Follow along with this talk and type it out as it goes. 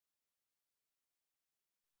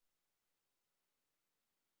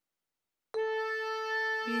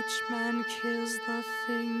Each man kills the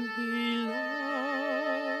thing he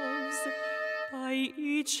loves. By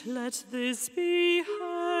each let this be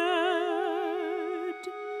heard.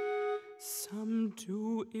 Some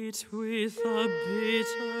do it with a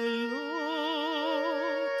bitter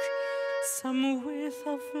look, some with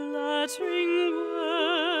a flattering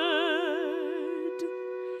word.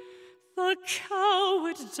 The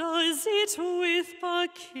coward does it with a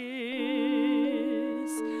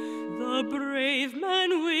kiss, the brave man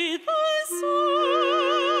with a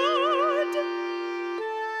sword.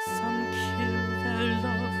 Some kill their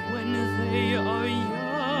love when they are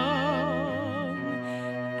young,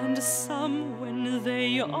 and some when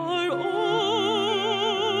they are old.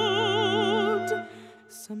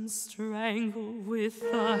 Some strangle with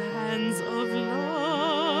the hands of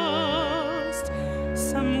lust,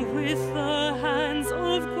 some with the hands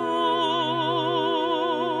of gold.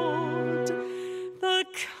 The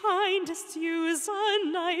kindest use a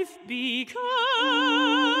knife because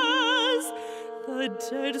the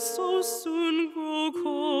dead so soon grow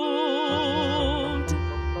cold.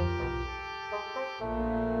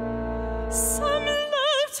 Some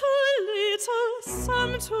love too little,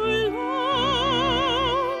 some too long,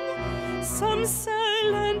 some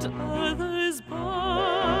sell and others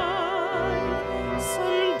buy,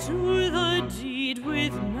 some do the deed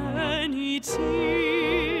with many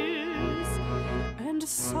tears, and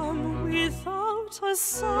some without a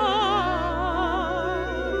sigh.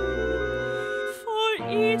 For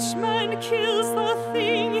each man kills the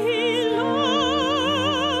thing he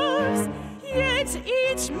loves, yet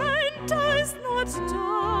each man does not die.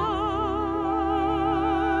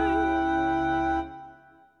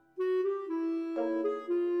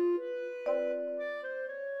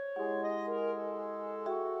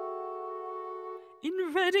 In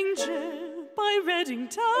Reading Gaol, by Reading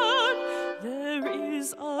Town, there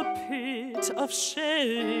is a pit of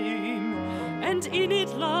shame, and in it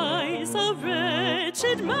lies a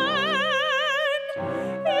wretched man,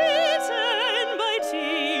 eaten by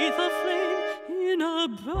teeth of flame. In a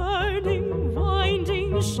burning,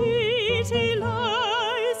 winding sheet he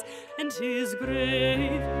lies, and his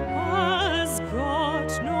grave has got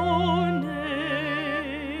no name.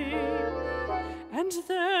 And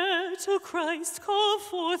there to Christ call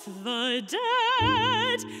forth the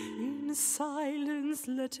dead, in silence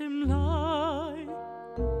let him lie.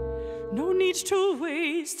 No need to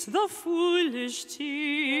waste the foolish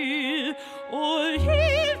tear, or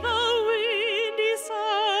hear the windy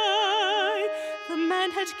sigh. The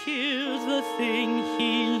man had killed the thing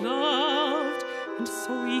he loved, and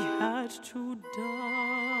so he had to die.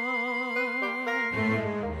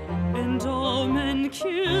 And all men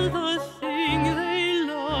kill the thing they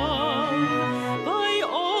love, by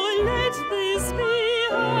all let this be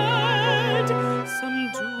heard. Some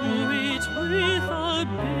do it with a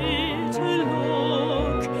bitter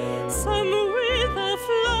look, some with a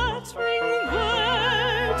flattering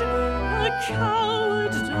word. A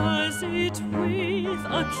coward does it with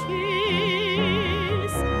a kiss,